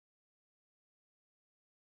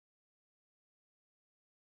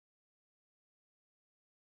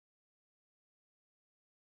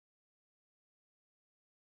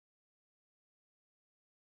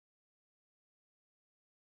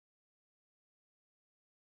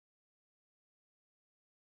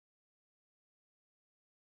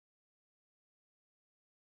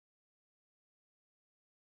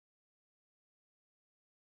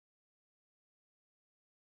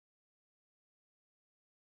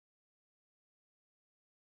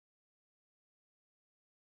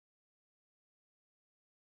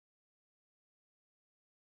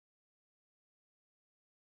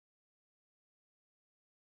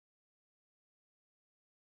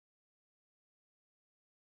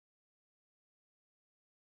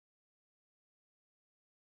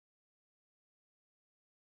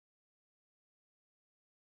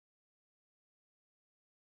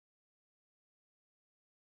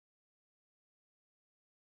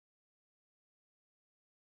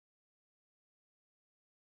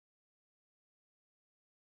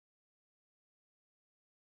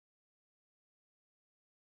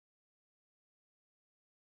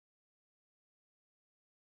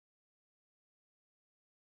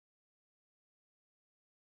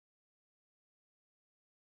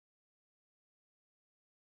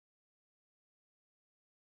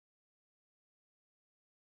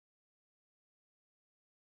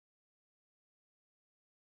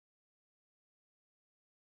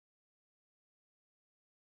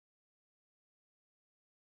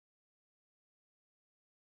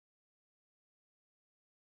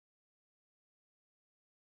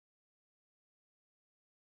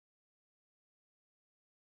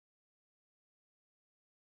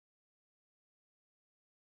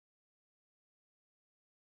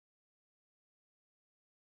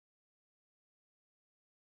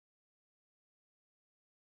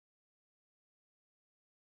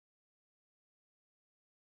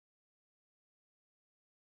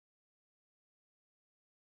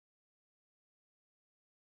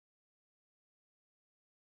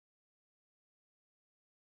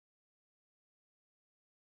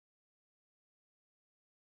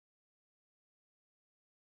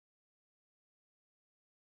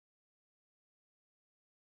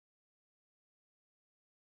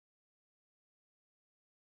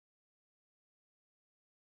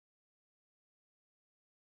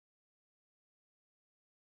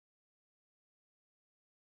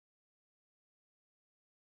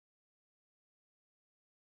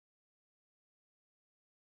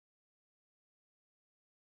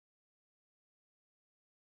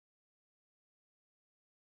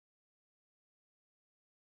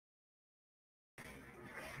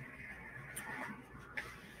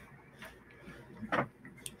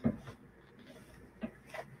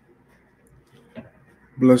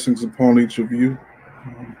Blessings upon each of you.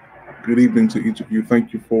 Um, Good evening to each of you.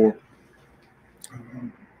 Thank you for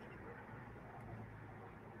um,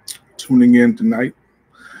 tuning in tonight.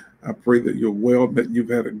 I pray that you're well, that you've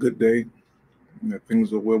had a good day, and that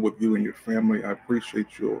things are well with you and your family. I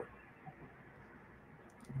appreciate your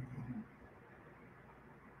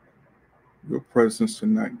presence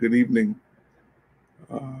tonight. Good evening,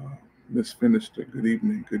 uh, Miss Finister. Good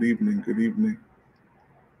evening. Good evening. Good evening.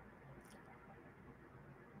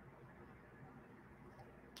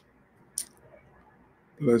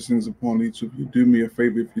 Blessings upon each of you. Do me a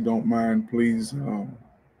favor if you don't mind. Please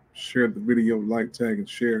share the video, like, tag, and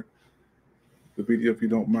share the video if you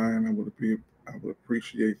don't mind. I would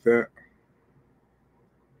appreciate that.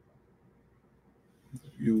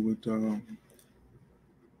 You would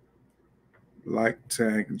like,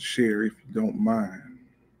 tag, and share if you don't mind.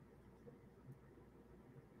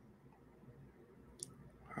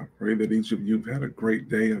 I pray that each of you have had a great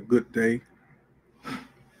day, a good day.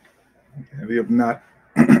 And if not,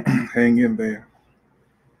 hang in there.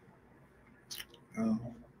 Uh,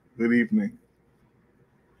 Good evening.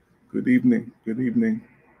 Good evening. Good evening.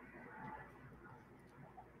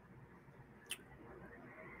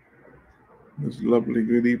 It's lovely.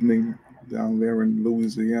 Good evening down there in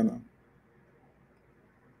Louisiana.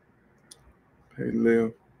 Hey,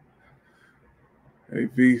 Liv. Hey,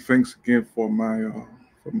 V. Thanks again for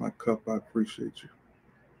my cup. I appreciate you.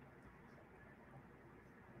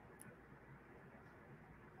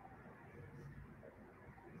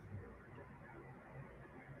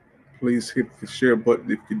 Please hit the share button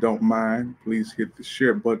if you don't mind. Please hit the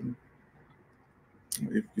share button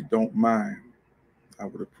if you don't mind. I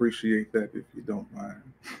would appreciate that if you don't mind.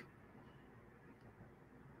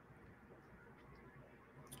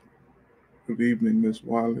 Good evening, Miss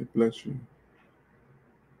Wiley. Bless you.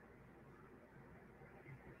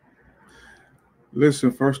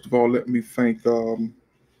 Listen, first of all, let me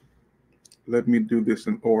do this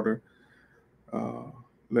in order. Uh,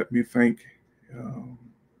 Let me thank um,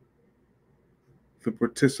 the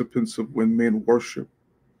participants of When Men Worship.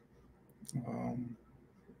 Um,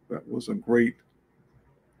 that was a great,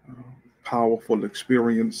 uh, powerful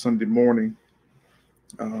experience Sunday morning.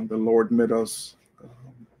 The Lord met us.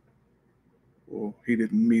 Well, He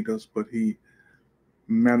didn't meet us, but He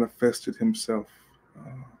manifested Himself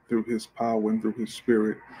through His power and through His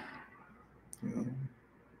Spirit um,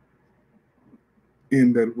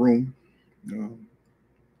 in that room. Um,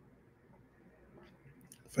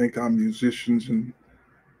 thank our musicians and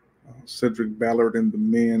Cedric Ballard and the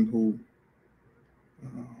men who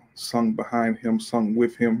sung behind him, sung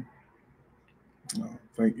with him.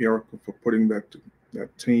 Thank Erica for putting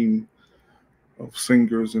that team of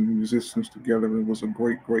singers and musicians together. It was a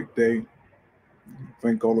great, great day.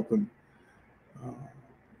 Thank all of them, uh,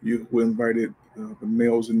 you who invited the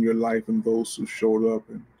males in your life and those who showed up.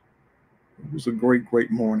 And it was a great, great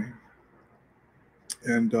morning.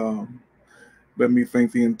 And let me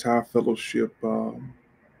thank the entire fellowship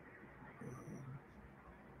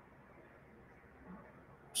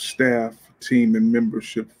staff, team, and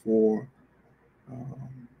membership for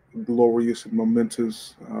glorious and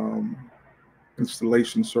momentous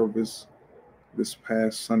installation service this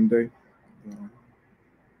past Sunday. Uh,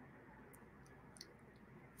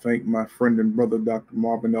 thank my friend and brother, Dr.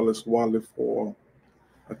 Marvin Ellis Wiley, for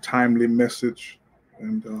a timely message.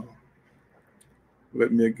 And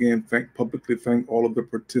let me again publicly thank all of the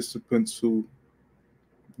participants who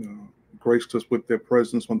uh, graced us with their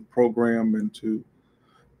presence on the program, and to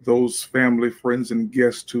those family, friends, and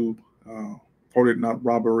guests who thought it not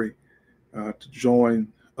robbery to join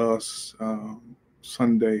us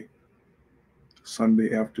Sunday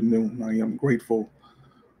afternoon. I am grateful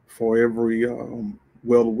for every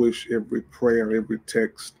well wish, every prayer, every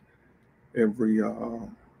text, every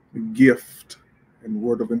gift and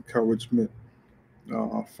word of encouragement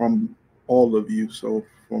from all of you. So,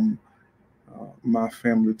 from my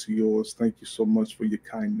family to yours, thank you so much for your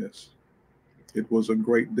kindness. It was a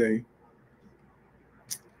great day,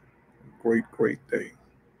 great, great day.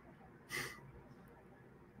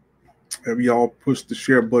 Have y'all pushed the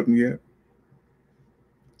share button yet?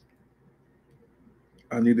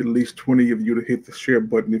 I need at least 20 of you to hit the share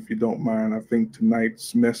button if you don't mind. I think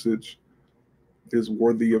tonight's message is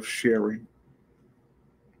worthy of sharing.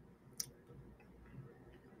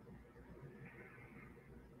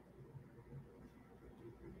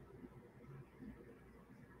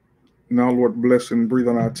 Now, Lord, bless and breathe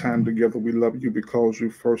on our time together. We love you because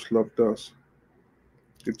you first loved us.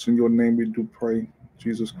 It's in your name we do pray.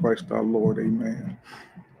 Jesus Christ our Lord. Amen.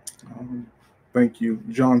 Um, Thank you.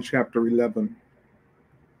 John chapter 11.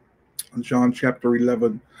 John chapter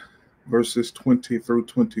 11. verses 20 through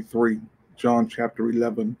 23. John chapter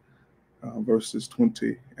 11, verses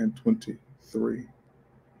 20 and 23.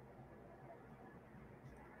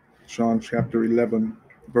 John chapter 11,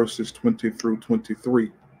 verses 20 through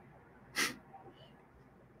 23.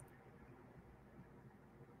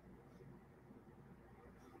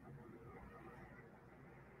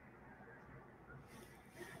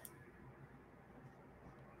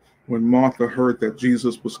 When Martha heard that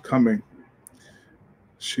Jesus was coming,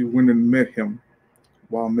 she went and met him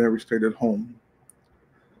while Mary stayed at home.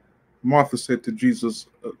 Martha said to Jesus,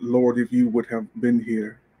 Lord, if you would have been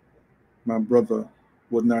here, my brother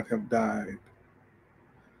would not have died.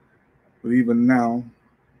 But even now,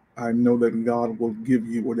 I know that God will give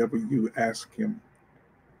you whatever you ask him.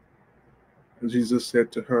 And Jesus said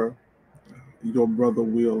to her, your brother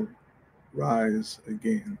will rise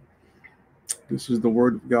again. This is the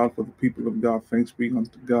word of God for the people of God. Thanks be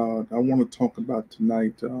unto God. I want to talk about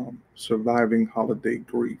tonight surviving holiday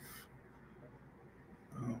grief.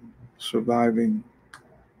 Surviving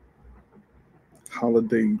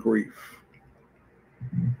holiday grief.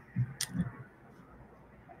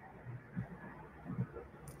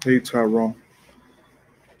 Hey, Tyrone.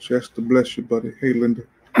 Just to bless you, buddy. Hey, Linda.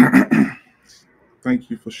 Thank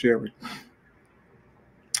you for sharing.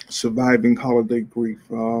 Surviving holiday grief.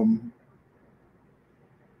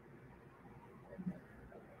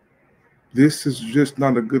 This is just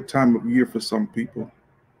not a good time of year for some people.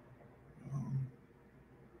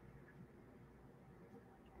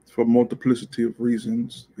 For a multiplicity of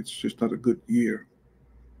reasons, it's just not a good year.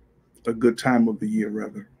 A good time of the year,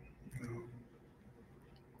 rather.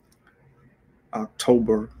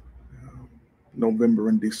 October, November,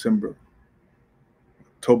 and December.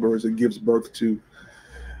 October as it gives birth to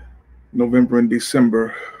November and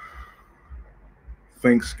December,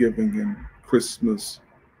 Thanksgiving and Christmas.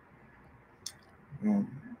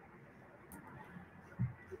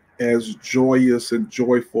 As joyous and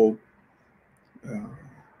joyful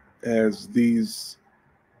as these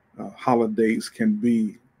holidays can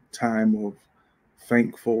be, time of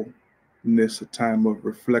thankfulness, a time of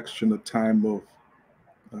reflection, a time of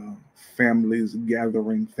families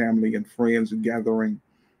gathering, family and friends gathering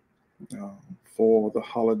for the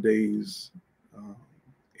holidays,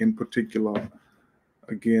 in particular,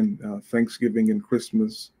 again, Thanksgiving and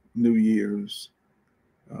Christmas, New Year's.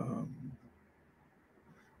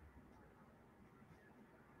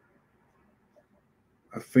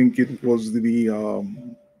 I think it was the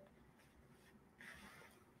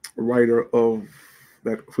writer of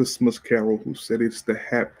that Christmas carol who said it's the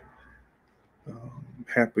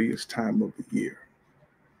happiest time of the year.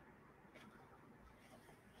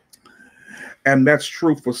 And that's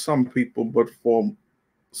true for some people, but for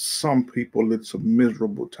some people, it's a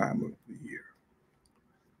miserable time of the year.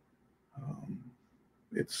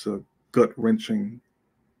 It's a gut-wrenching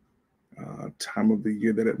time of the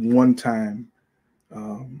year that at one time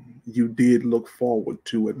you did look forward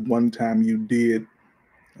to. At one time you did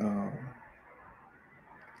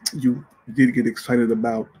get excited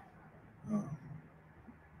about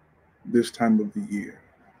this time of the year.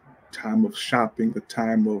 Time of shopping, the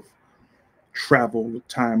time of travel, the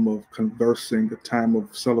time of conversing, the time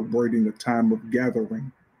of celebrating, the time of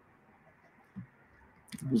gathering.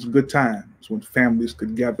 It was a good time. It's when families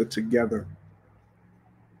could gather together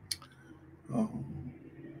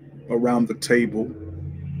around the table,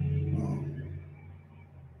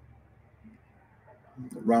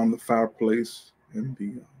 around the fireplace in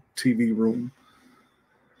the TV room,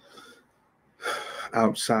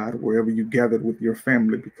 outside, wherever you gathered with your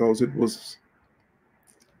family, because it was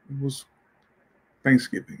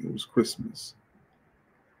Thanksgiving, it was Christmas.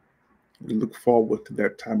 We look forward to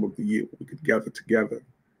that time of the year where we could gather together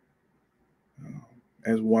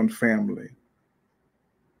as one family,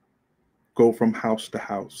 go from house to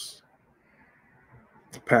house,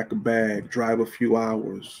 pack a bag, drive a few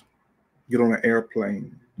hours, get on an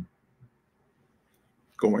airplane,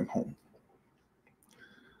 going home.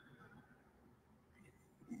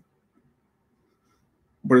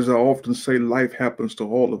 But as I often say, life happens to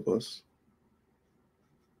all of us.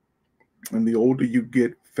 And the older you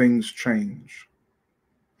get, things change.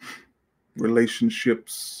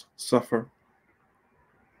 Relationships suffer.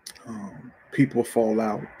 People fall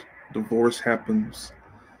out. Divorce happens.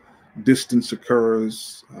 Distance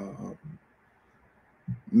occurs,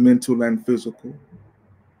 mental and physical.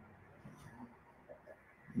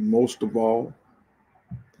 Most of all,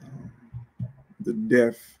 the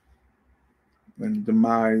death and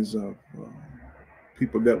demise of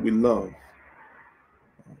people that we love,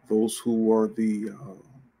 those who were the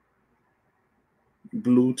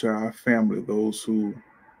glue to our family, those who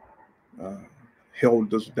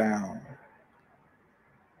held us down.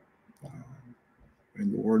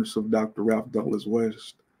 In the words of Dr. Ralph Douglas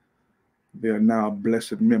West, they are now a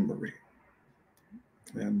blessed memory.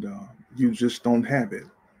 And you just don't have it.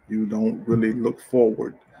 You don't really look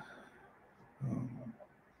forward um,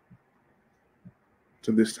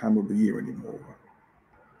 to this time of the year anymore.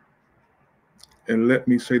 And let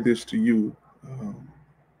me say this to you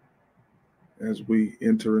as we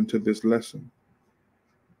enter into this lesson.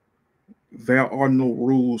 There are no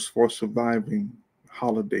rules for surviving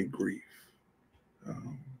holiday grief.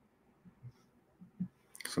 Um,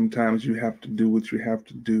 Sometimes you have to do what you have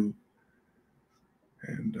to do,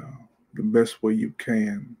 and the best way you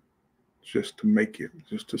can, just to make it,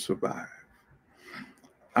 just to survive.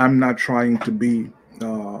 I'm not trying to be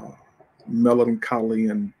uh, melancholy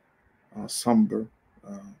and somber,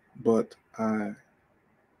 uh, but uh,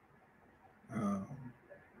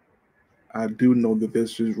 I do know that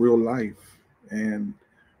this is real life, and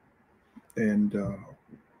and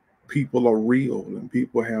people are real, and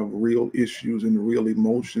people have real issues and real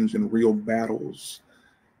emotions and real battles.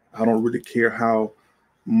 I don't really care how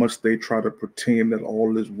much they try to pretend that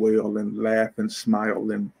all is well and laugh and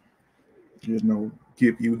smile and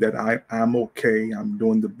give you that I'm okay, I'm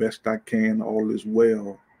doing the best I can, all is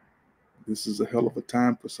well. This is a hell of a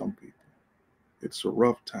time for some people. It's a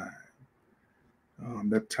rough time.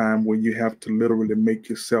 That time where you have to literally make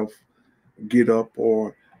yourself get up,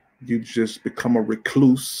 or you just become a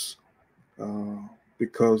recluse uh,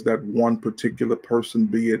 because that one particular person,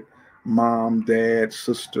 be it mom, dad,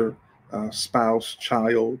 sister, spouse,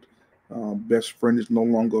 child, best friend, is no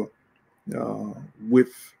longer uh,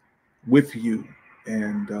 with you,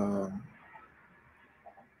 and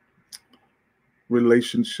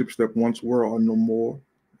relationships that once were are no more.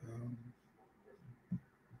 Um,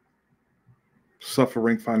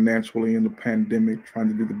 Suffering financially in the pandemic, trying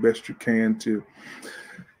to do the best you can to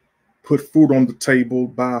put food on the table,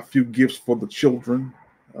 buy a few gifts for the children,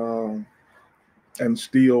 uh, and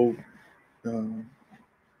still uh,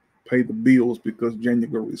 pay the bills because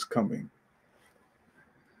January is coming.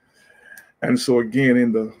 And so again,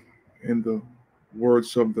 in the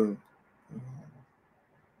words of the uh,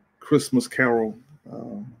 Christmas Carol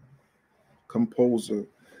uh, composer,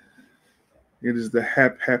 it is the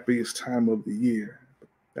happiest time of the year.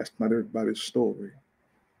 That's not everybody's story.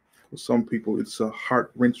 For some people, it's a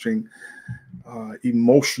heart-wrenching,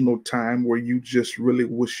 emotional time where you just really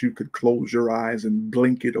wish you could close your eyes and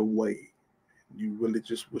blink it away. You really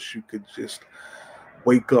just wish you could just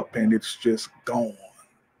wake up and it's just gone.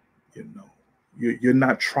 You know, you're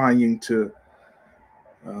not trying to.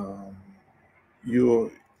 Um,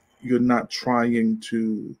 you're you're not trying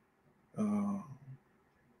to uh,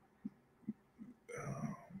 uh,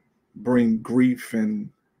 bring grief and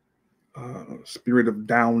spirit of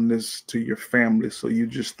downness to your family. So you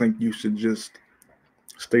just think you should just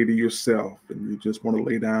stay to yourself, and you just want to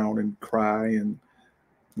lay down and cry and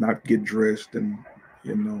not get dressed and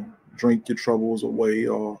drink your troubles away,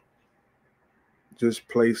 or just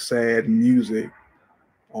play sad music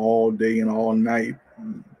all day and all night.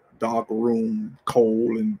 Dark room,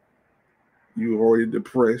 cold, and you're already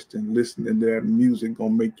depressed, and listening to that music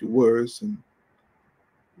gonna make you worse. And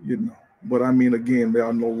but I mean, again, there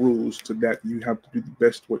are no rules to that. You have to do the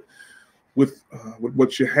best with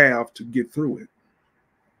what you have to get through it.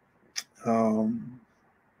 um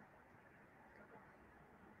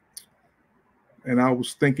and I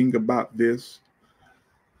was thinking about this,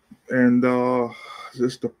 and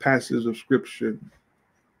just a passage of scripture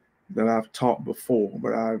that I've taught before,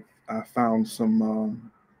 but I found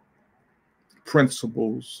some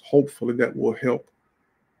principles, hopefully, that will help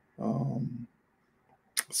um,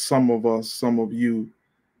 some of us, some of you,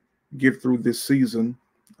 get through this season,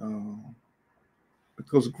 uh,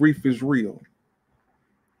 because grief is real,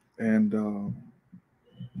 and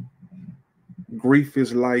grief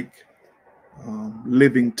is like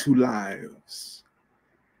living two lives.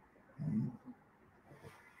 Um,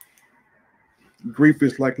 Grief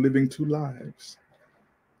is like living two lives.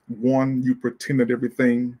 One, you pretend that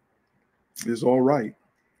everything is all right,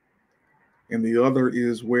 and the other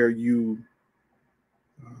is where your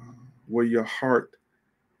heart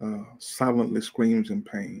silently screams in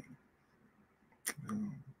pain.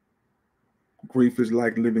 Um, Grief is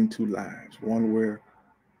like living two lives. One where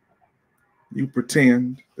you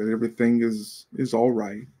pretend that everything is all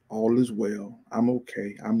right, all is well, I'm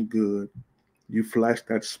okay, I'm good. You flash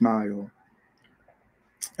that smile,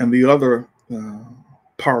 and the other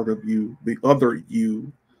part of you, the other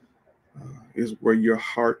you, is where your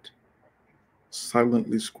heart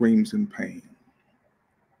silently screams in pain.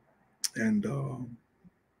 And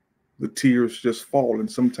the tears just fall,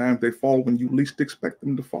 and sometimes they fall when you least expect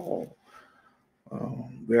them to fall.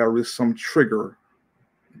 There is some trigger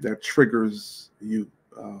that triggers you,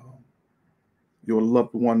 your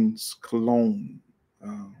loved one's cologne,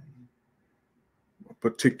 a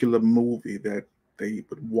particular movie that they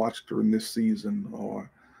would watch during this season, or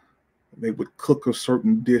they would cook a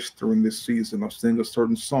certain dish during this season, or sing a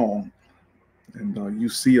certain song, and you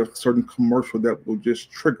see a certain commercial that will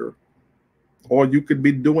just trigger. Or you could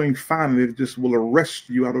be doing fine and it just will arrest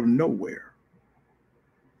you out of nowhere.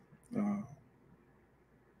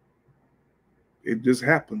 It just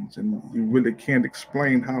happens, and you really can't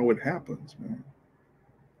explain how it happens, man.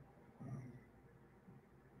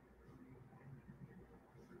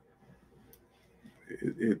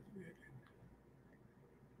 It,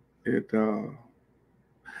 it, it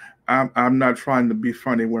I'm not trying to be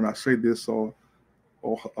funny when I say this, or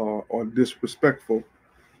disrespectful,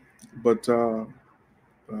 but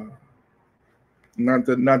not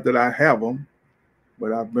that I have them,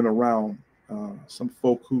 but I've been around some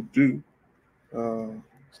folk who do.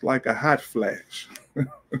 It's like a hot flash.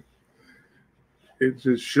 It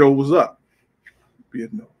just shows up, you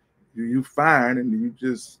know. You fine, and you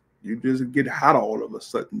just get hot all of a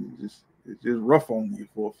sudden. It's just rough on you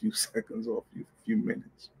for a few seconds or a few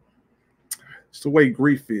minutes. It's the way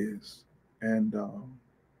grief is, and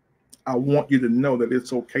I want you to know that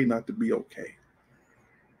it's okay not to be okay,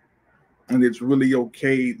 and it's really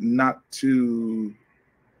okay not to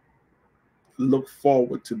look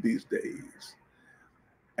forward to these days,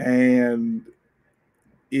 and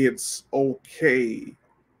it's okay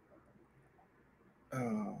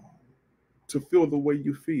uh, to feel the way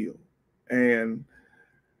you feel, and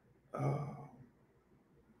uh,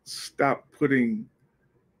 stop putting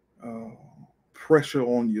uh, pressure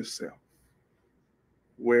on yourself,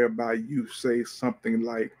 whereby you say something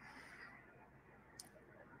like,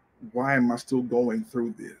 why am I still going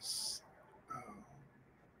through this?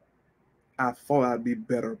 I thought I'd be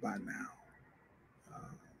better by now.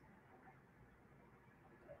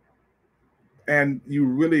 And you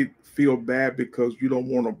really feel bad because you don't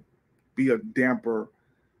want to be a damper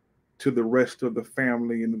to the rest of the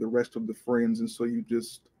family and the rest of the friends. And so you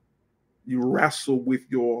wrestle with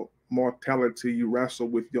your mortality, you wrestle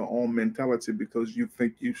with your own mentality because you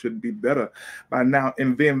think you should be better by now.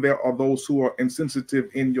 And then there are those who are insensitive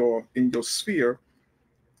in your sphere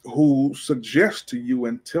who suggest to you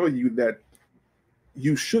and tell you that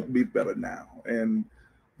you should be better now, and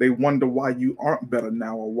they wonder why you aren't better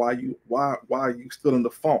now, or why are you still in the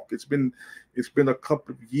funk. It's been a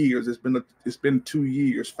couple of years. It's been 2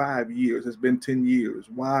 years, 5 years. It's been 10 years.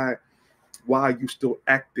 Why are you still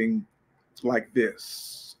acting like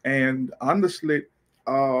this? And honestly,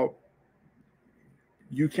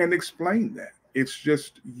 you can't explain that. It's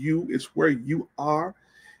just you. It's where you are.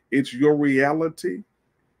 It's your reality.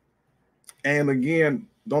 And again,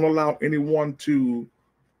 don't allow anyone to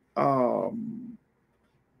um,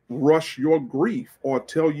 rush your grief or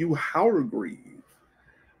tell you how to grieve,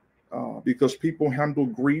 because people handle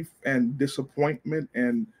grief and disappointment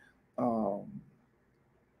and um,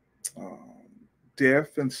 uh,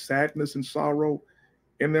 death and sadness and sorrow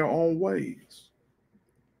in their own ways.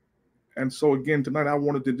 And so again, tonight I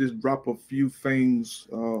wanted to just drop a few things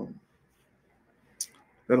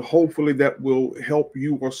that hopefully that will help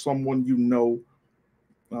you or someone you know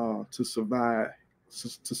to survive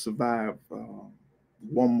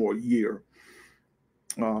one more year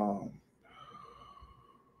uh,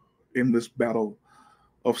 in this battle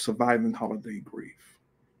of surviving holiday grief.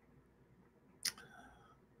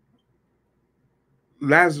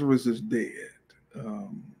 Lazarus is dead.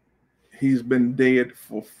 Um, he's been dead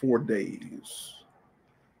for 4 days.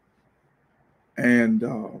 And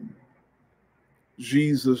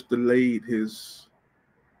Jesus delayed his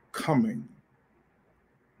coming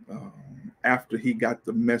after he got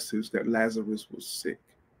the message that Lazarus was sick.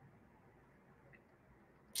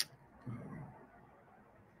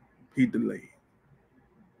 He delayed.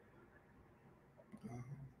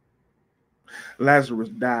 Lazarus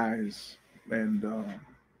dies, and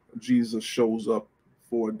Jesus shows up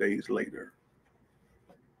 4 days later.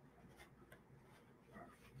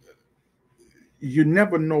 You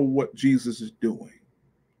never know what Jesus is doing.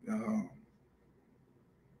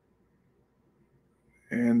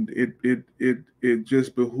 And it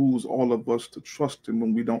just behooves all of us to trust him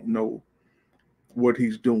when we don't know what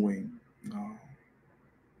he's doing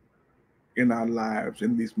in our lives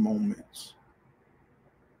in these moments.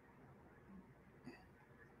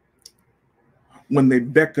 When they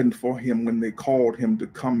beckoned for him, when they called him to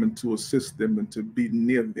come and to assist them and to be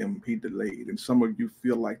near them, he delayed. And some of you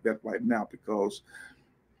feel like that right now because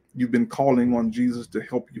You've been calling on Jesus to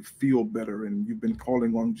help you feel better, and you've been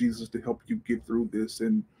calling on Jesus to help you get through this,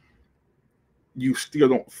 and you still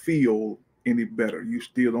don't feel any better. You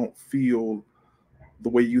still don't feel the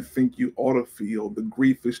way you think you ought to feel. The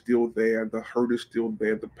grief is still there, the hurt is still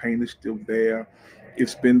there, the pain is still there.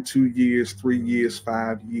 It's been 2 years, 3 years,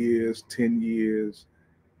 5 years, 10 years,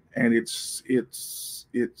 and it's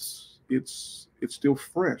still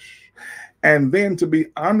fresh. And then, to be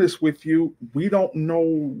honest with you, we don't know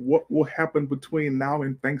what will happen between now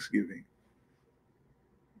and Thanksgiving,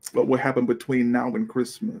 what will happen between now and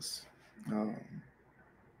Christmas. Um,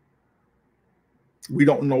 we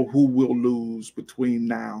don't know who will lose between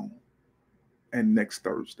now and next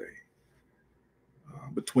Thursday.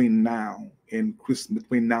 Between now and Christmas,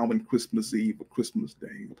 between now and Christmas Eve or Christmas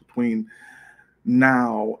Day, between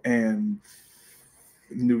now and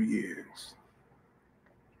New Year's.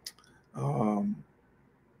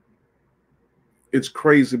 It's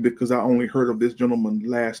crazy because I only heard of this gentleman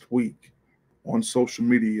last week on social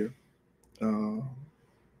media, uh,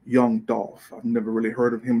 Young Dolph. I've never really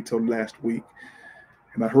heard of him until last week.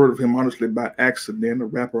 And I heard of him, honestly, by accident, a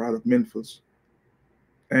rapper out of Memphis.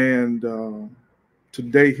 And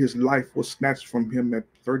today his life was snatched from him at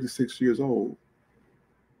 36 years old.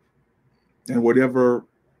 And whatever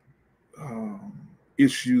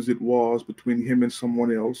issues it was between him and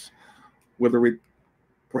someone else, whether it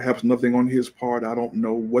perhaps nothing on his part, I don't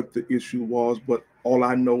know what the issue was, but all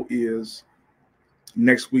I know is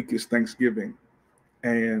next week is Thanksgiving.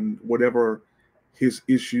 And whatever his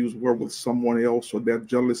issues were with someone else, or their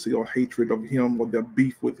jealousy or hatred of him, or their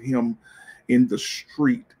beef with him in the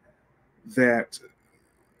street, that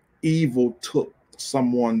evil took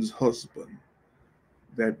someone's husband,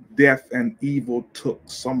 that death and evil took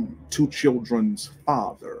two children's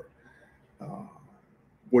father. Uh,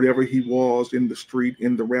 Whatever he was in the street,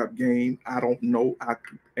 in the rap game, I don't know. I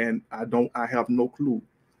have no clue.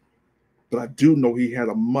 But I do know he had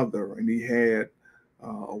a mother, and he had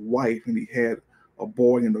a wife, and he had a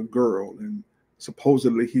boy and a girl. And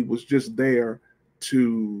supposedly he was just there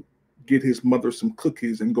to get his mother some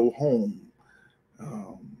cookies and go home.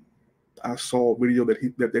 I saw a video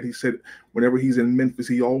that he said whenever he's in Memphis,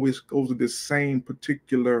 he always goes to this same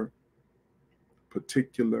particular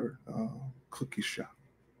cookie shop.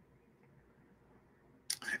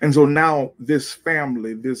 And so now this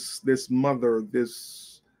family, this mother,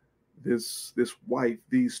 this wife,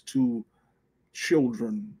 these two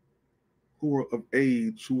children who are of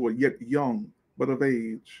age, who are yet young but of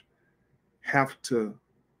age, have to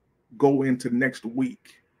go into next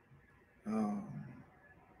week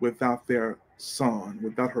without their son,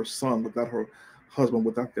 without her son, without her husband,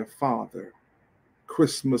 without their father.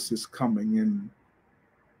 Christmas is coming,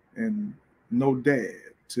 and no dad.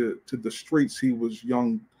 To the streets, he was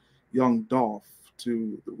young Dolph.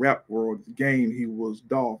 To the rap world, the game, he was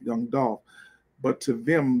young Dolph. But to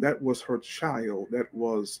them, that was her child, that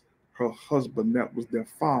was her husband, that was their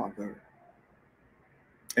father.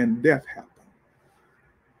 And death happened.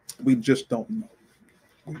 We just don't know.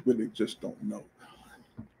 We really just don't know.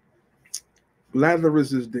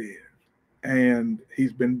 Lazarus is dead, and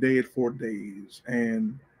he's been dead for days.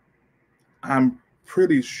 And I'm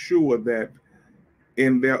pretty sure that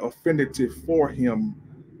in their affinity for him,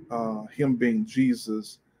 him being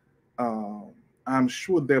Jesus, I'm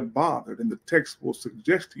sure they're bothered, and the text will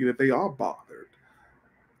suggest to you that they are bothered,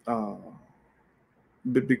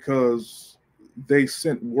 because they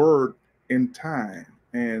sent word in time,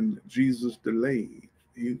 and Jesus delayed.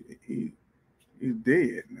 He's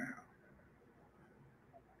dead now.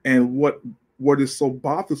 And what is so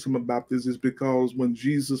bothersome about this is because when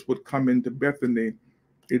Jesus would come into Bethany,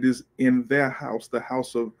 it is in their house, the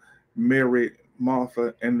house of Mary,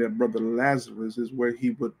 Martha, and their brother Lazarus, is where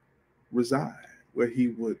he would reside, where he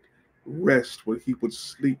would rest, where he would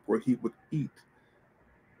sleep, where he would eat,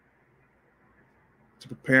 to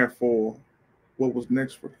prepare for what was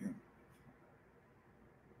next for him.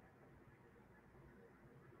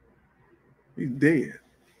 He's dead.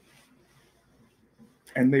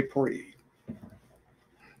 And they prayed.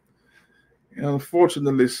 And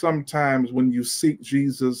unfortunately, sometimes when you seek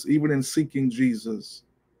Jesus, even in seeking Jesus,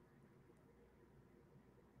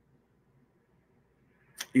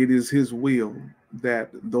 it is his will that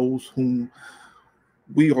those whom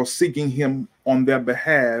we are seeking him on their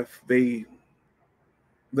behalf, they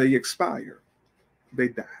expire, they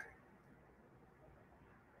die.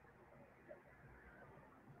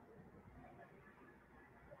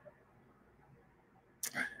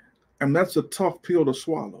 And that's a tough pill to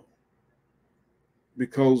swallow,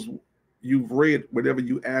 because you've read, whatever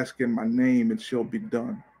you ask in my name, it shall be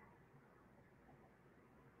done.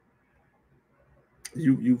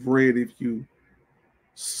 You've read, if you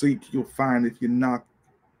seek, you'll find. If you knock,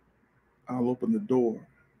 I'll open the door.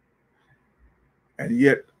 And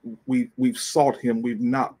yet we've sought him, we've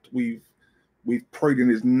knocked, we've prayed in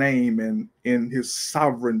his name, and in his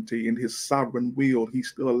sovereignty, in his sovereign will, he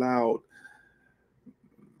still allowed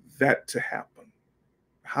that to happen.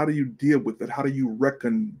 How do you deal with it? How do you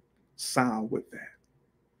reconcile with that?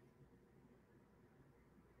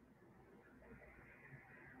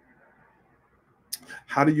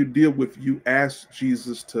 How do you deal with, you ask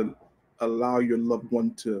Jesus to allow your loved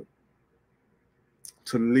one to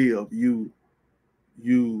live? You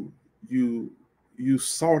you you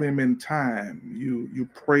sought him in time. You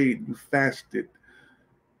prayed, you fasted,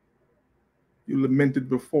 you lamented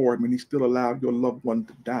before him, and he still allowed your loved one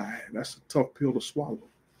to die. That's a tough pill to swallow.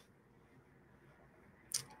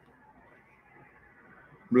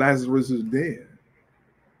 Lazarus is dead.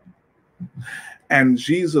 And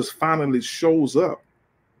Jesus finally shows up.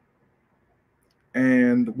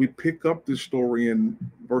 And we pick up this story in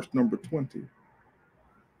verse number 20.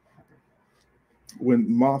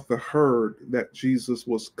 When Martha heard that Jesus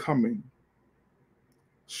was coming,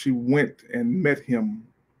 she went and met him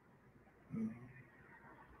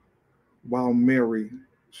while Mary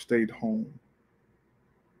stayed home.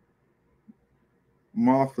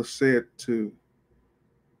 Martha said to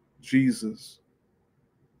Jesus,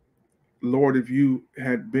 Lord, if you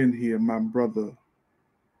had been here, my brother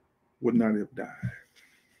would not have died.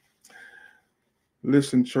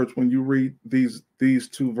 Listen, church, when you read these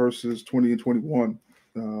two verses, 20 and 21,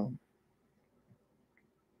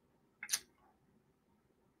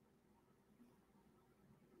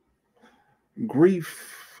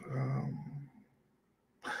 grief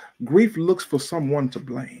looks for someone to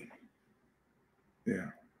blame.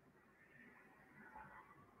 Yeah.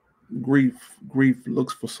 Grief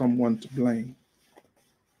looks for someone to blame.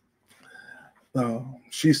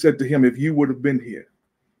 She said to him, if you would have been here,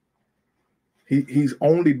 he's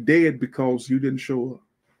only dead because you didn't show up.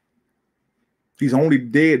 He's only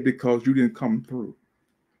dead because you didn't come through.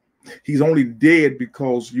 He's only dead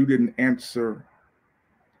because you didn't answer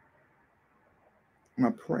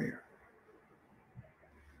my prayer.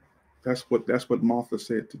 That's what Martha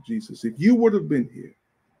said to Jesus. If you would have been here,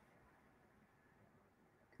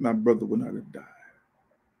 my brother would not have died.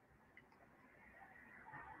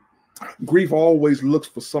 Grief always looks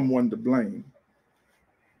for someone to blame.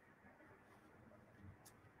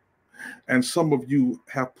 And some of you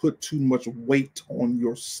have put too much weight on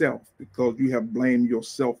yourself because you have blamed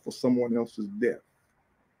yourself for someone else's death.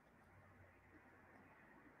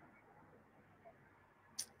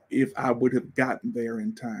 If I would have gotten there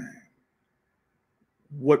in time,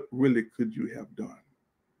 what really could you have done?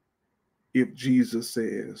 If Jesus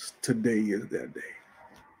says today is that day.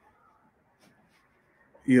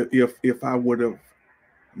 If I would have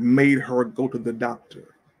made her go to the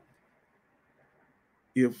doctor,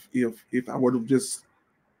 if I would have just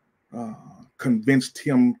convinced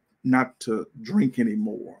him not to drink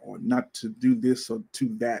anymore, or not to do this or to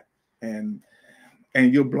that, and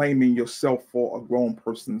you're blaming yourself for a grown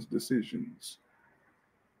person's decisions.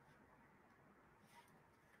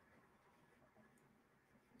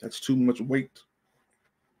 That's too much weight,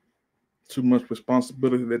 too much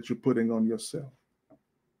responsibility that you're putting on yourself.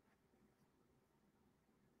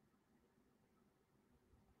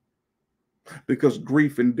 Because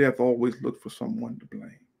grief and death always look for someone to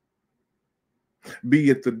blame. Be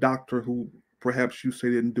it the doctor who perhaps you say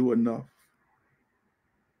didn't do enough.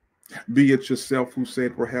 Be it yourself who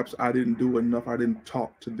said, perhaps I didn't do enough, I didn't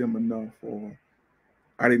talk to them enough, or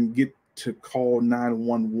I didn't get to call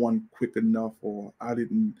 911 quick enough, or I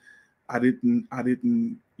didn't,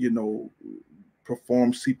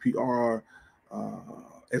 perform CPR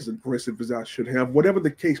as aggressive as I should have. Whatever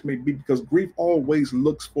the case may be, because grief always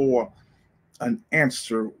looks for an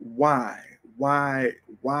answer. Why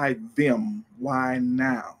them? Why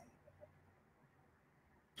now?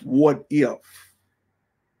 What if?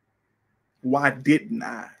 Why didn't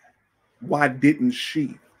I? Why didn't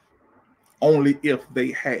she? Only if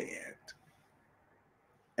they had.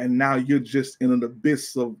 And now you're just in an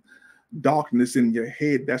abyss of darkness in your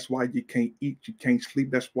head. That's why you can't eat, you can't sleep.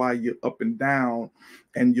 That's why you're up and down,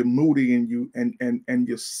 and you're moody, and you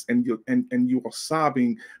are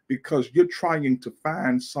sobbing, because you're trying to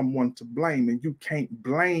find someone to blame, and you can't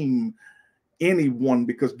blame anyone,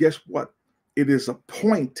 because guess what? It is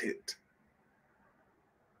appointed.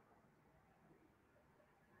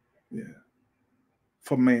 Yeah.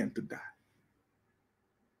 For man to die.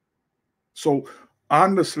 So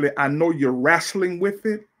honestly, I know you're wrestling with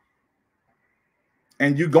it,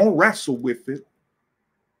 and you're going to wrestle with it.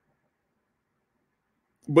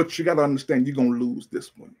 But you got to understand, you're going to lose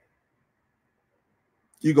this one.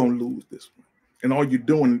 You're going to lose this one. And all you're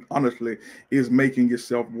doing, honestly, is making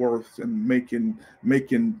yourself worse and making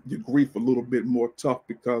your grief a little bit more tough.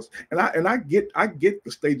 Because I get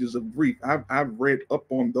the stages of grief. I've read up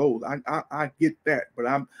on those. I get that, but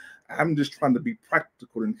I'm just trying to be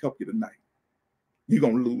practical and help you tonight. You're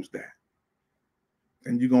gonna lose that,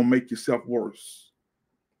 and you're gonna make yourself worse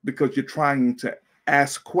because you're trying to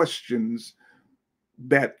ask questions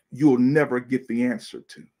that you'll never get the answer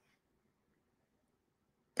to.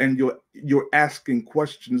 And you're asking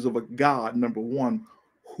questions of a God, number one,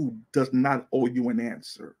 who does not owe you an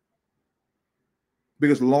answer.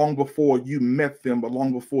 Because long before you met them, but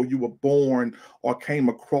long before you were born or came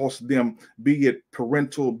across them, be it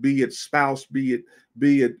parental, be it spouse, be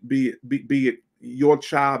it your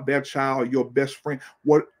child, their child, your best friend,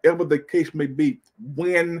 whatever the case may be,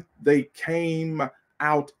 when they came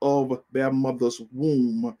out of their mother's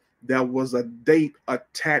womb, there was a date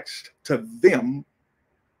attached to them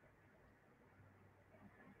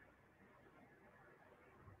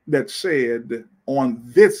that said, on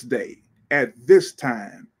this day, at this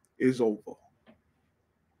time, is over.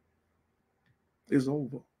 Is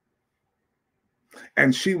over.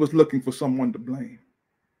 And she was looking for someone to blame.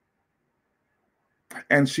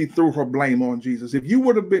 And she threw her blame on Jesus. If you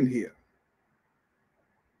would have been here,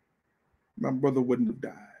 my brother wouldn't have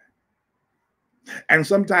died. And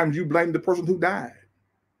sometimes you blame the person who died.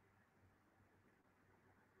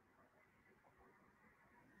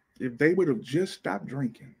 If they would have just stopped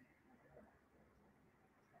drinking,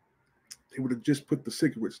 they would have just put the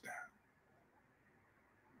cigarettes down.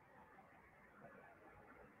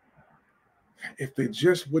 If they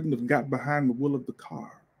just wouldn't have got behind the wheel of the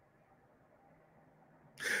car.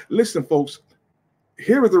 Listen, folks,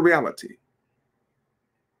 here is the reality.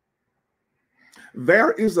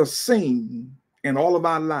 There is a scene in all of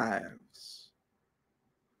our lives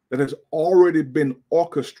that has already been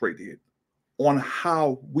orchestrated on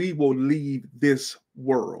how we will leave this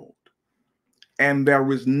world. And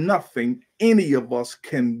there is nothing any of us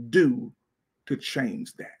can do to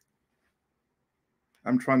change that.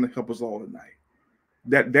 I'm trying to help us all tonight.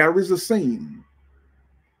 That there is a scene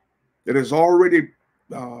that is already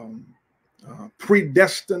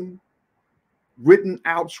predestined, written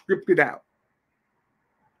out, scripted out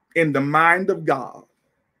in the mind of God,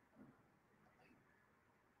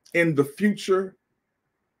 in the future,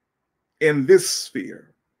 in this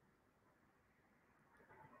sphere.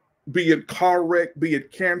 Be it car wreck, be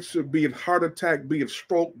it cancer, be it heart attack, be it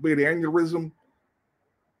stroke, be it aneurysm,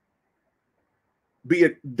 be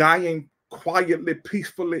it dying quietly,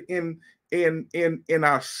 peacefully in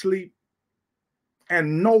our sleep.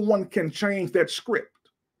 And no one can change that script.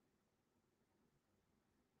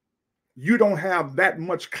 You don't have that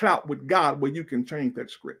much clout with God where you can change that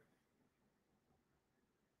script.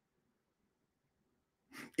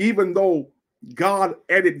 Even though God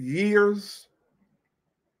added years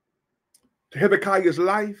to Hezekiah's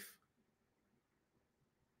life,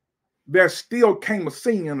 there still came a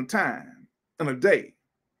scene and a time and a day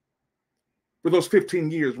where those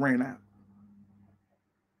 15 years ran out.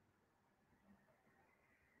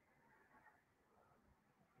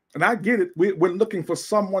 And I get it. We're looking for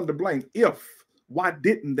someone to blame. Why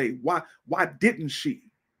didn't they? Why didn't she?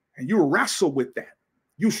 And you wrestle with that.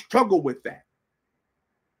 You struggle with that.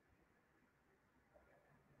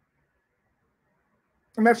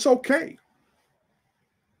 And that's okay.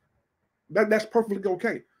 That's perfectly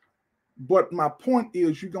okay. But my point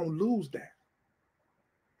is, you're going to lose that.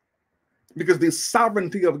 Because the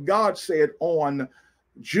sovereignty of God said on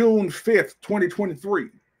June 5th,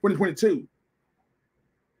 2022,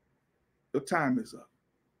 the time is up.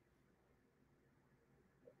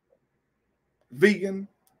 Vegan,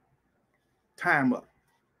 time up.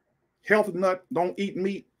 Health nut, don't eat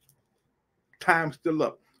meat, time still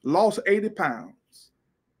up. Lost 80 pounds,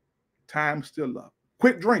 time still up.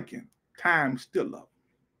 Quit drinking, time still up.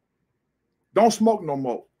 Don't smoke no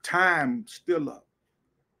more, time still up.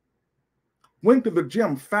 Went to the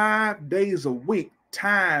gym 5 days a week,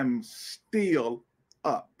 time still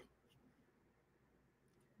up.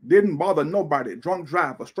 Didn't bother nobody, drunk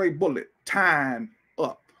driver, straight bullet, time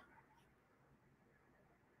up.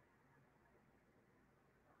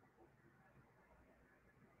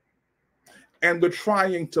 And they're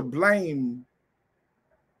trying to blame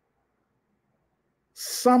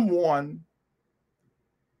someone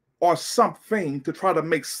or something to try to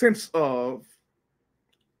make sense of,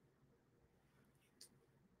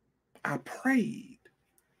 I prayed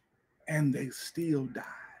and they still died.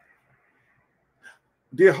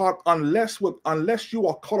 Dear heart, unless you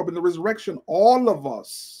are caught up in the resurrection, all of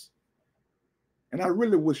us And I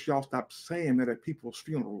really wish y'all stopped saying that at people's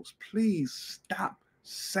funerals. Please stop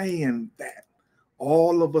saying that.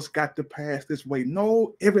 All of us got to pass this way.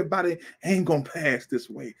 No, everybody ain't going to pass this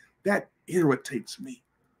way. That irritates me.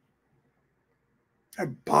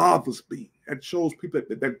 That bothers me. It shows people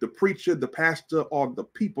that the preacher, the pastor, or the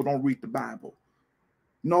people don't read the Bible.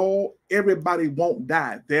 No, everybody won't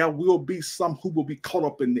die. There will be some who will be caught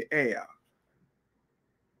up in the air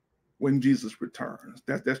when Jesus returns.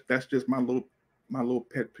 That's just my little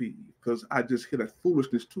pet peeve, because I just hear that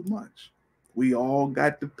foolishness too much. We all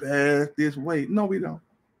got to pass this way. No, we don't.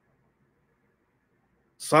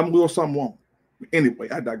 Some will, some won't. Anyway,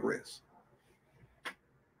 I digress.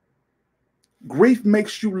 Grief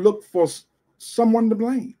makes you look for someone to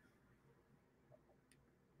blame.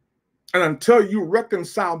 And until you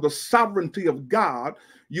reconcile the sovereignty of God,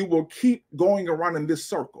 you will keep going around in this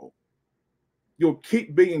circle. You'll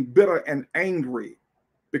keep being bitter and angry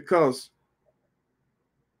because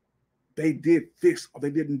they did this or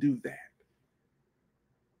they didn't do that.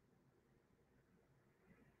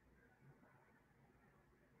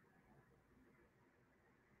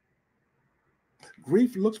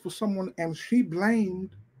 Grief looks for someone, and she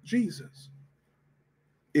blamed Jesus.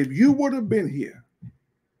 If you would have been here,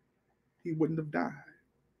 he wouldn't have died.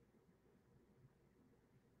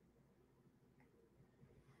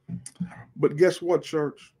 But guess what,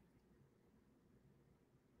 church?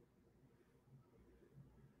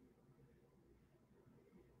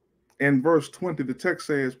 In verse 20, the text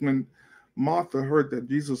says, when Martha heard that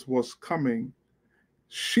Jesus was coming,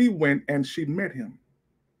 she went and she met him,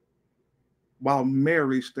 while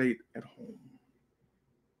Mary stayed at home.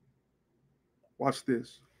 Watch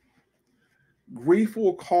this. Grief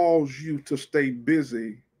will cause you to stay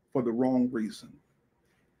busy for the wrong reason.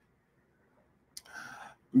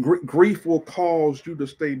 Grief will cause you to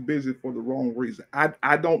stay busy for the wrong reason.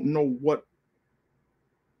 I don't know what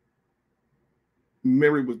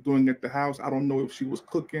Mary was doing at the house. I don't know if she was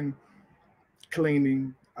cooking,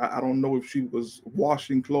 cleaning. I don't know if she was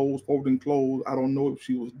washing clothes, folding clothes. I don't know if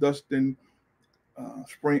she was dusting,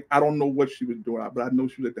 spraying. I don't know what she was doing, but I know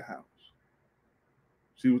she was at the house.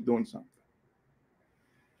 She was doing something.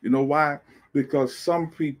 You know why? Because some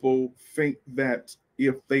people think that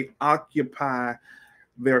if they occupy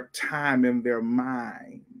their time and their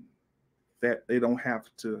mind, that they don't have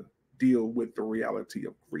to deal with the reality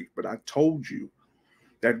of grief. But I told you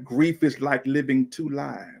that grief is like living two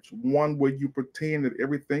lives. One where you pretend that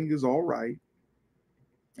everything is all right,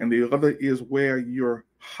 and the other is where your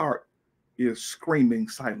heart is screaming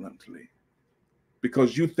silently.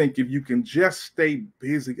 Because you think if you can just stay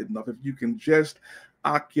busy enough, if you can just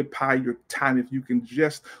occupy your time, if you can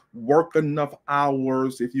just work enough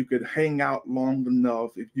hours, if you could hang out long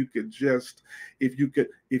enough, if you could just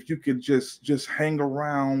hang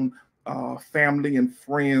around family and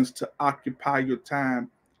friends to occupy your time.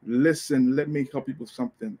 Listen, let me help you with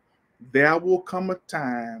something. There will come a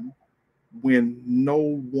time when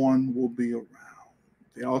no one will be around.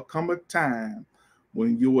 There'll come a time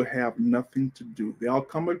when you will have nothing to do. There'll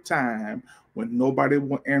come a time when nobody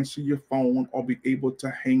will answer your phone or be able to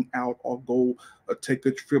hang out or go or take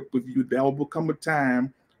a trip with you. There will come a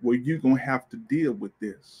time where you're going to have to deal with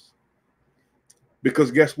this.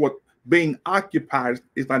 Because guess what? Being occupied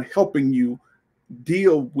is not helping you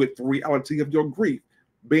deal with the reality of your grief.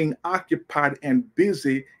 Being occupied and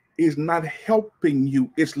busy is not helping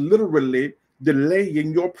you. It's literally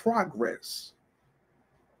delaying your progress.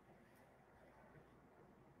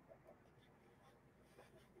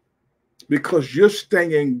 Because you're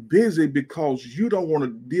staying busy because you don't want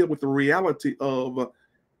to deal with the reality of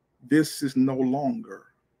this is no longer.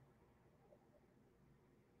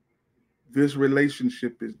 This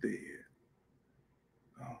relationship is dead.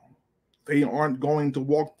 They aren't going to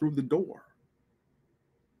walk through the door.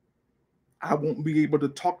 I won't be able to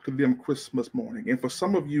talk to them Christmas morning. And for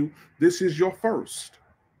some of you, this is your first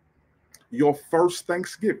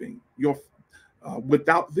Thanksgiving,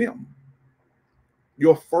 without them.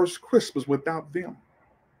 Your first Christmas without them.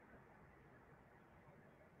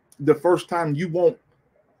 The first time you won't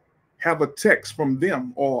have a text from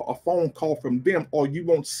them or a phone call from them, or you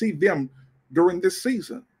won't see them during this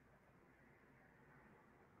season.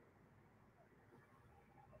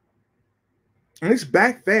 And it's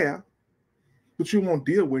back there, but you won't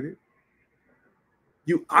deal with it.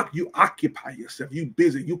 You occupy yourself. You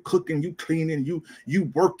busy. You cooking. You cleaning.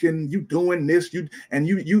 You working. You doing this. You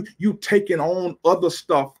taking on other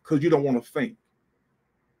stuff because you don't want to think.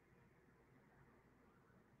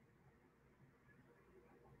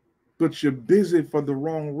 But you're busy for the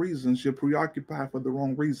wrong reasons. You're preoccupied for the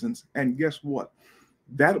wrong reasons. And guess what?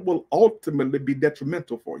 That will ultimately be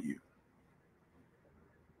detrimental for you.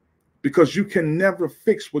 because you can never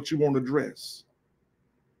fix what you won't address.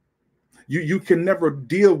 You can never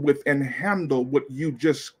deal with and handle what you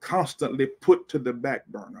just constantly put to the back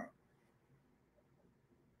burner.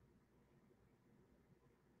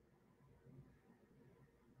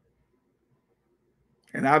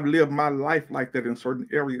 And I've lived my life like that in certain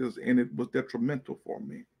areas, and it was detrimental for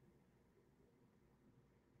me.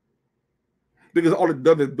 Because all it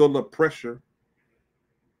does is build up pressure.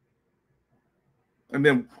 And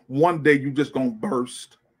then one day you just gonna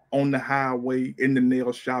burst on the highway, in the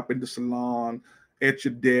nail shop, in the salon, at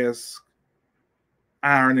your desk,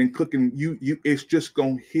 ironing, cooking. It's just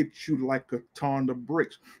gonna hit you like a ton of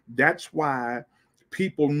bricks. That's why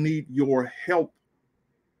people need your help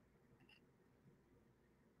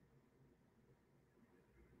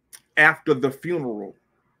after the funeral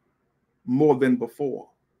more than before.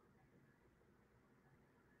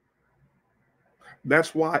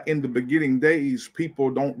 That's why in the beginning days,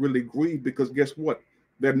 people don't really grieve, because guess what?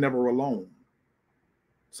 They're never alone.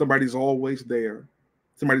 Somebody's always there.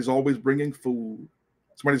 Somebody's always bringing food.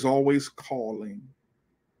 Somebody's always calling.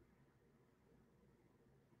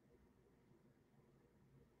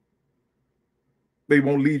 They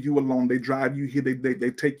won't leave you alone. They drive you here.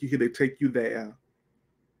 They take you here. They take you there.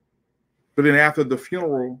 But then after the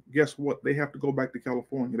funeral, guess what? They have to go back to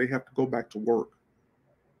California. They have to go back to work.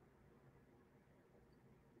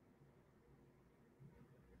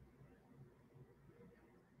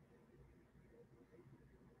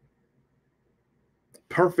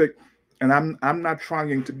 Perfect. And I'm not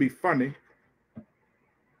trying to be funny,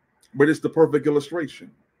 but it's the perfect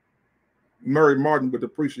illustration. Murray Martin would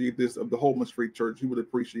appreciate this, of the Holman Street Church. He would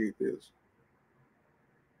appreciate this.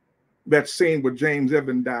 That scene where James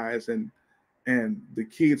Evans dies, and the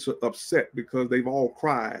kids are upset because they've all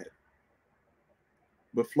cried,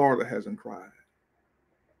 but Florida hasn't cried.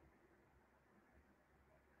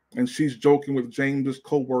 And she's joking with James's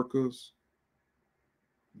co-workers,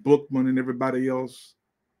 Bookman and everybody else,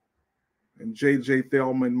 and J.J.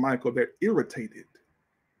 Thelma and Michael. They're irritated.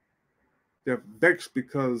 They're vexed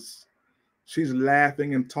because she's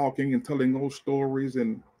laughing and talking and telling those stories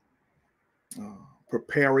and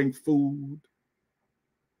preparing food,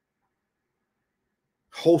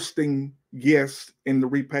 hosting guests in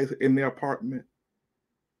their apartment.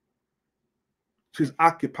 She's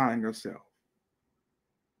occupying herself.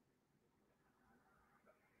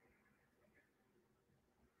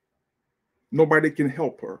 Nobody can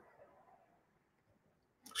help her.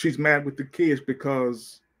 She's mad with the kids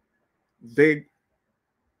because they've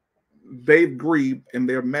grieved, and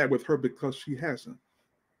they're mad with her because she hasn't.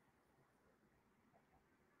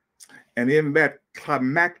 And in that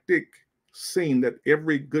climactic scene that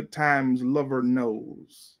every good times lover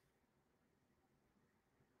knows,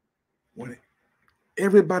 when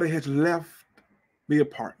everybody has left the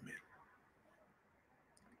apartment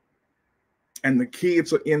and the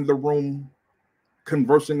kids are in the room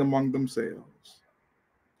conversing among themselves,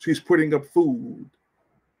 she's putting up food.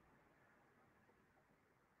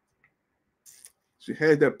 She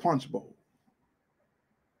has that punch bowl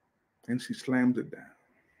and she slams it down.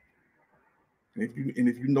 And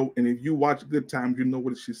if you watch Good Times, you know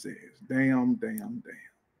what she says. Damn, damn,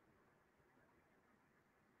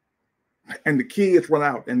 damn. And the kids run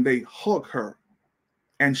out and they hug her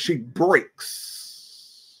and she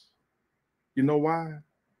breaks. You know why?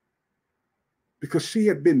 Because she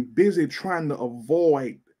had been busy trying to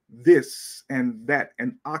avoid this and that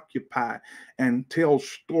and occupy and tell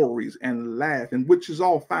stories and laugh, and which is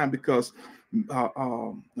all fine, because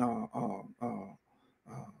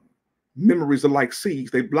memories are like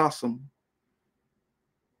seeds. They blossom.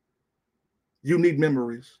 You need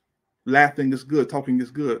memories. Laughing is good. Talking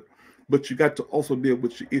is good. But you got to also deal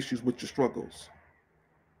with your issues, with your struggles.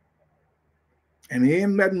 And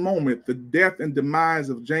in that moment, the death and demise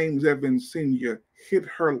of James Evans Sr. hit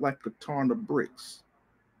her like a ton of bricks,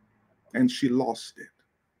 and she lost it.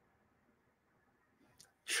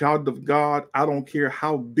 Child of God, I don't care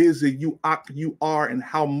how busy you are and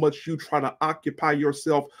how much you try to occupy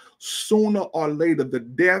yourself, sooner or later, the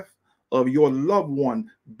death of your loved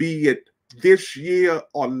one, be it this year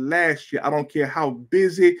or last year, I don't care how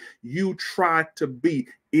busy you try to be,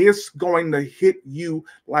 it's going to hit you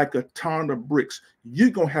like a ton of bricks.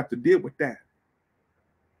 You're going to have to deal with that,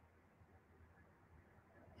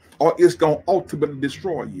 or it's going to ultimately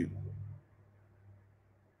destroy you.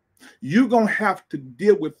 You're going to have to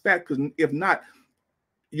deal with that, because if not,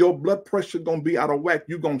 your blood pressure is going to be out of whack.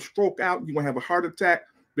 You're going to stroke out. You're going to have a heart attack,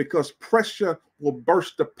 because pressure will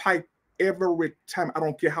burst the pipe every time. I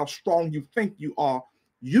don't care how strong you think you are.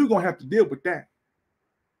 You're going to have to deal with that.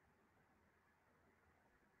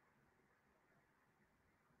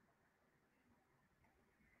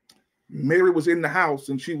 Mary was in the house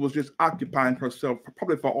and she was just occupying herself,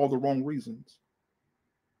 probably for all the wrong reasons.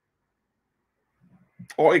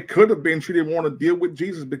 Or it could have been she didn't want to deal with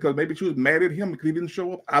Jesus because maybe she was mad at him because he didn't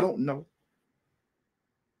show up. I don't know.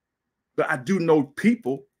 But I do know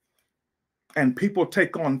people, and people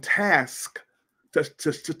take on tasks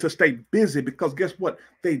to stay busy because guess what?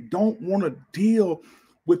 They don't want to deal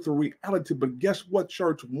with the reality. But guess what,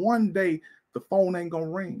 church? One day the phone ain't going to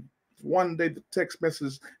ring. One day the text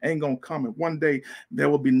message ain't going to come. And one day there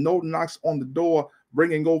will be no knocks on the door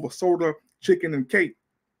bringing over soda, chicken, and cake.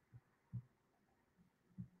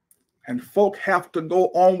 And folk have to go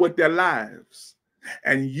on with their lives.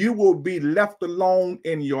 And you will be left alone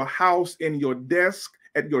in your house, in your desk,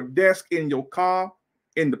 at your desk, in your car,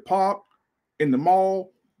 in the park, in the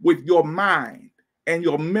mall, with your mind and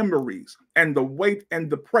your memories and the weight and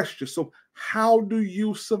the pressure. So how do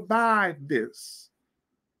you survive this?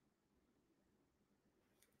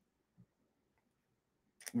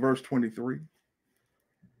 Verse 23.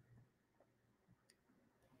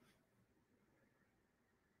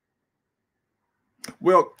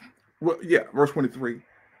 Well, yeah, verse 23.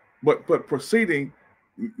 But proceeding,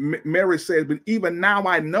 Mary says, but even now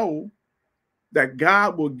I know that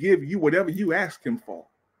God will give you whatever you ask him for.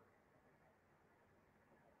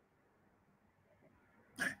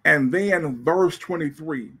 And then verse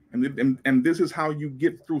 23, and this is how you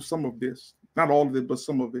get through some of this, not all of it, but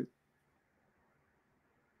some of it.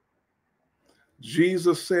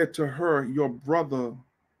 Jesus said to her, your brother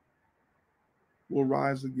will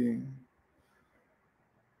rise again.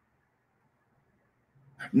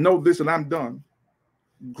 Know this, and I'm done.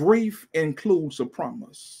 Grief includes a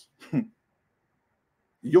promise.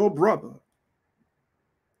 Your brother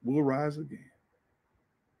will rise again.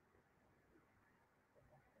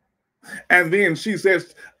 And then she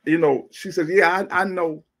says, yeah, I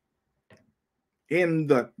know in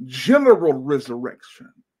the general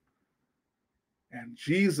resurrection. And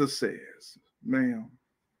Jesus says, ma'am,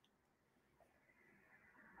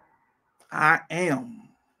 I am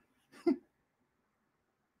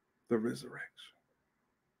the resurrection.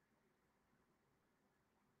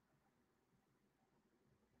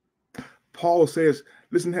 Paul says,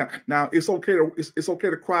 listen here. Now it's okay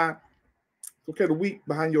to cry. It's okay to weep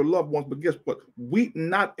behind your loved ones, but guess what? Weep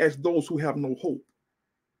not as those who have no hope.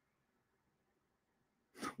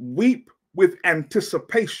 Weep with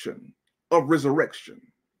anticipation of resurrection.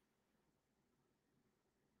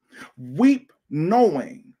 Weep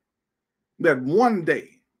knowing that one day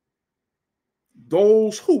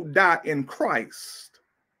those who die in Christ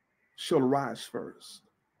shall rise first.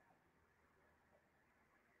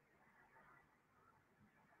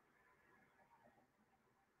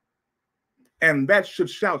 And that should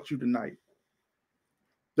shout you tonight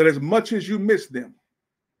that as much as you miss them,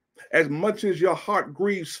 as much as your heart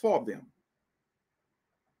grieves for them,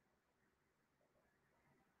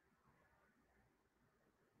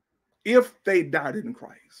 if they died in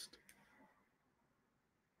Christ,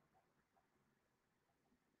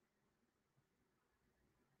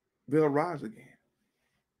 they'll rise again.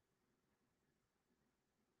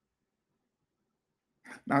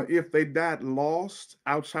 Now, if they died lost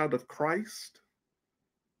outside of Christ,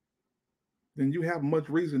 then you have much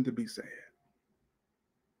reason to be sad.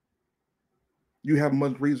 You have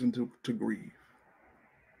much reason to grieve.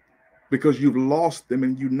 Because you've lost them,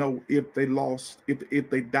 and you know if they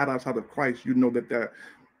died outside of Christ, you know that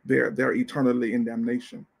they're eternally in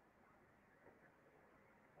damnation.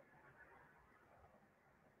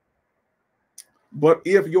 But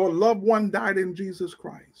if your loved one died in Jesus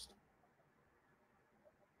Christ,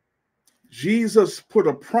 Jesus put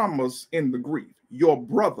a promise in the grief. Your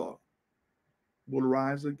brother will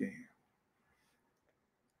rise again.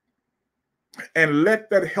 And let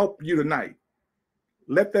that help you tonight.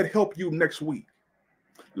 Let that help you next week.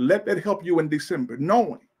 Let that help you in December,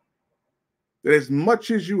 knowing that as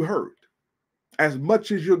much as you hurt, as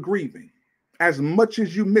much as you're grieving, as much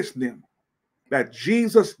as you miss them, that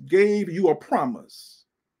Jesus gave you a promise.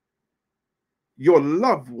 Your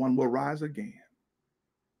loved one will rise again.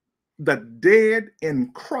 The dead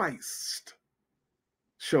in Christ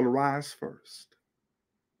shall rise first.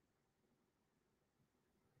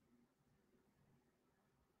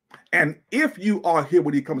 And if you are here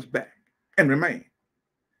when he comes back and remain,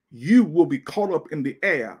 you will be caught up in the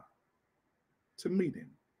air to meet him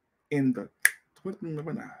in the twinkling of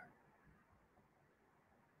an eye.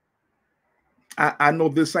 I know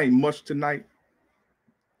this ain't much tonight,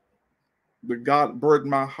 but God burdened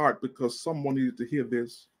my heart because someone needed to hear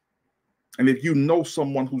this. And if you know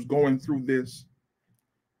someone who's going through this,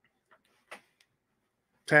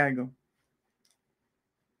 tag them,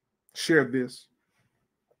 share this.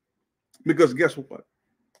 Because guess what?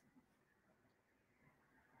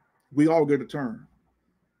 We all get a turn.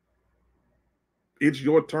 It's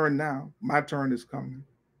your turn now. My turn is coming.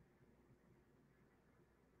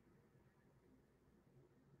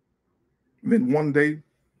 And then one day,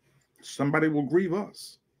 somebody will grieve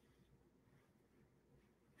us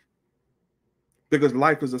because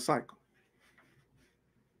life is a cycle.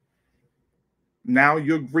 Now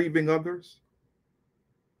you're grieving others.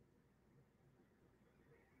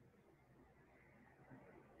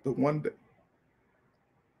 But one day,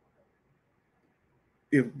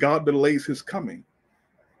 if God delays his coming,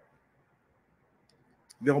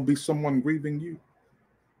 there'll be someone grieving you.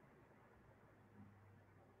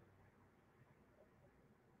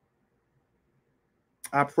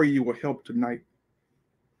 I pray you will help tonight.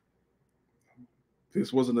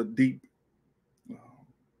 This wasn't a deep uh,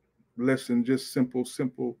 lesson, just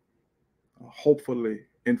simple, hopefully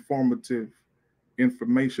informative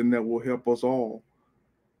information that will help us all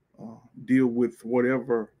deal with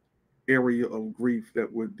whatever area of grief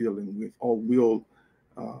that we're dealing with or will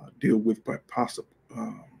deal with by possible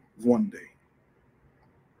one day.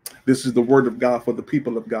 This is the word of God for the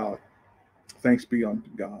people of God. Thanks be unto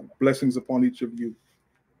God. Blessings upon each of you.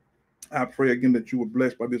 I pray again that you were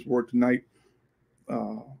blessed by this word tonight.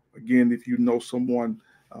 Again, if you know someone,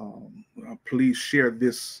 please share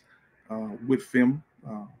this with them.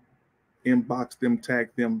 Inbox them, tag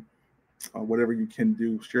them, whatever you can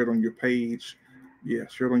do. Share it on your page. Yeah,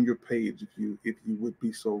 share it on your page if you would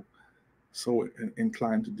be so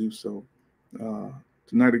inclined to do so.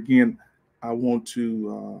 Tonight again, I want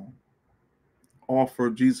to offer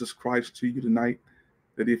Jesus Christ to you tonight.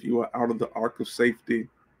 That if you are out of the ark of safety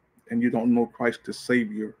and you don't know Christ as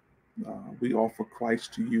Savior, we offer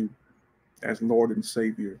Christ to you as Lord and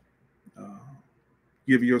Savior. Uh,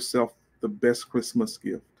 give yourself the best Christmas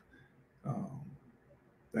gift. Um,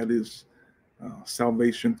 that is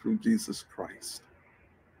salvation through Jesus Christ.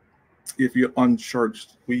 If you're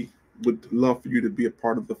unchurched, we would love for you to be a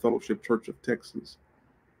part of the Fellowship Church of Texas.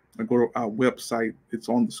 Go to our website, it's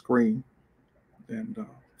on the screen, and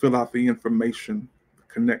fill out the information, the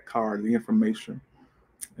connect card, the information,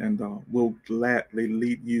 and we'll gladly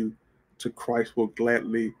lead you to Christ. We'll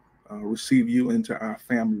gladly receive you into our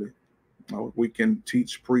family. We can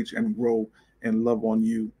teach, preach, and grow and love on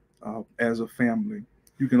you as a family.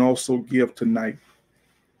 You can also give tonight.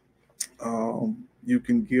 You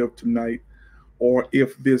can give tonight, or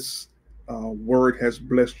if this word has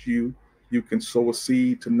blessed you, you can sow a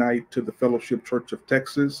seed tonight to the Fellowship Church of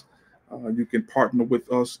Texas. You can partner with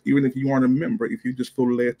us, even if you aren't a member. If you just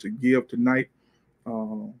feel led to give tonight,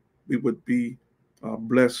 we would be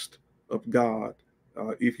blessed of God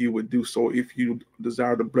if you would do so. If you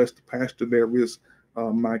desire to bless the pastor, there is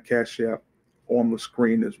my Cash App on the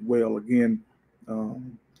screen as well. Again,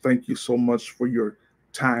 thank you so much for your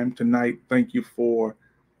time tonight. Thank you for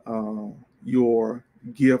your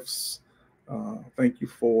gifts. Thank you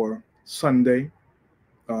for Sunday.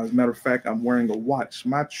 As a matter of fact, I'm wearing a watch.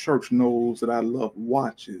 My church knows that I love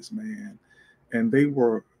watches, man. And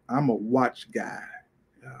I'm a watch guy.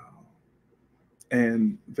 Uh,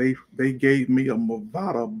 and they gave me a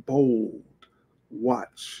Movada Bold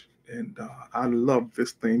watch. And I love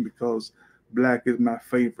this thing because black is my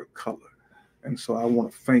favorite color. And so I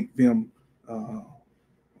want to thank them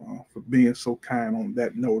for being so kind on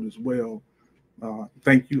that note as well.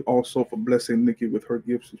 Thank you also for blessing Nikki with her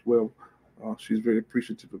gifts as well. She's very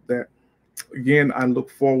appreciative of that. Again, I look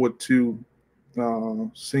forward to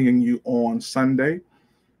seeing you on Sunday.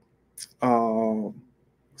 Uh,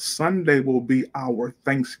 Sunday will be our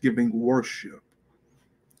Thanksgiving worship.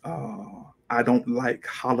 I don't like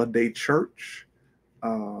holiday church,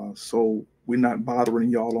 so we're not bothering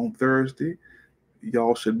y'all on Thursday.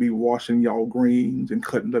 Y'all should be washing y'all greens and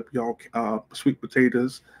cutting up y'all sweet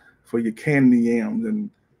potatoes for your candy yams and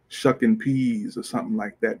shucking peas or something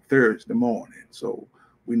like that Thursday morning. So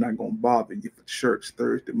we're not going to bother you for church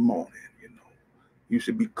Thursday morning. You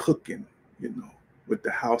should be cooking, with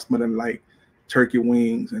the house smelling like turkey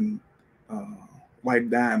wings and uh, white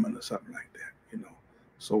diamond or something like that.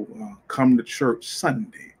 So come to church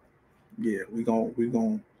Sunday. Yeah, we're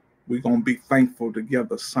gonna be thankful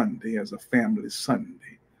together Sunday as a family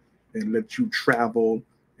Sunday, and let you travel,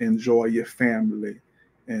 enjoy your family,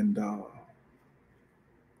 and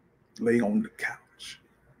lay on the couch.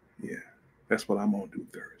 Yeah, that's what I'm gonna do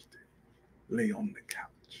Thursday. Lay on the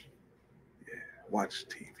couch. Yeah, watch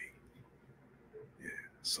TV. Yeah,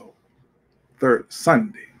 so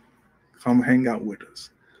Sunday, come hang out with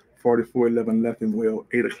us. 4411 Leffingwell,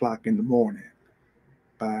 8 o'clock in the morning.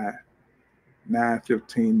 By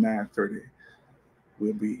 9:15, 9:30,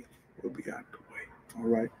 we'll be out the way. All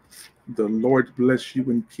right. The Lord bless you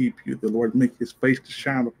and keep you. The Lord make his face to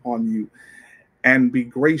shine upon you and be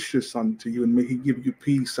gracious unto you, and may he give you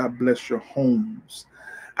peace. I bless your homes.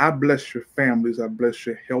 I bless your families. I bless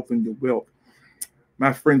your health and your wealth.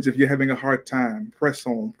 My friends, if you're having a hard time, press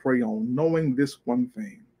on, pray on, knowing this one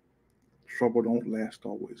thing: trouble don't last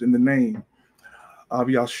always. In the name of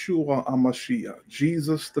Yeshua HaMashiach,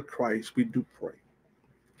 Jesus the Christ, we do pray.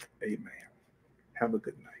 Amen. Have a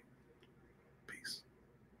good night.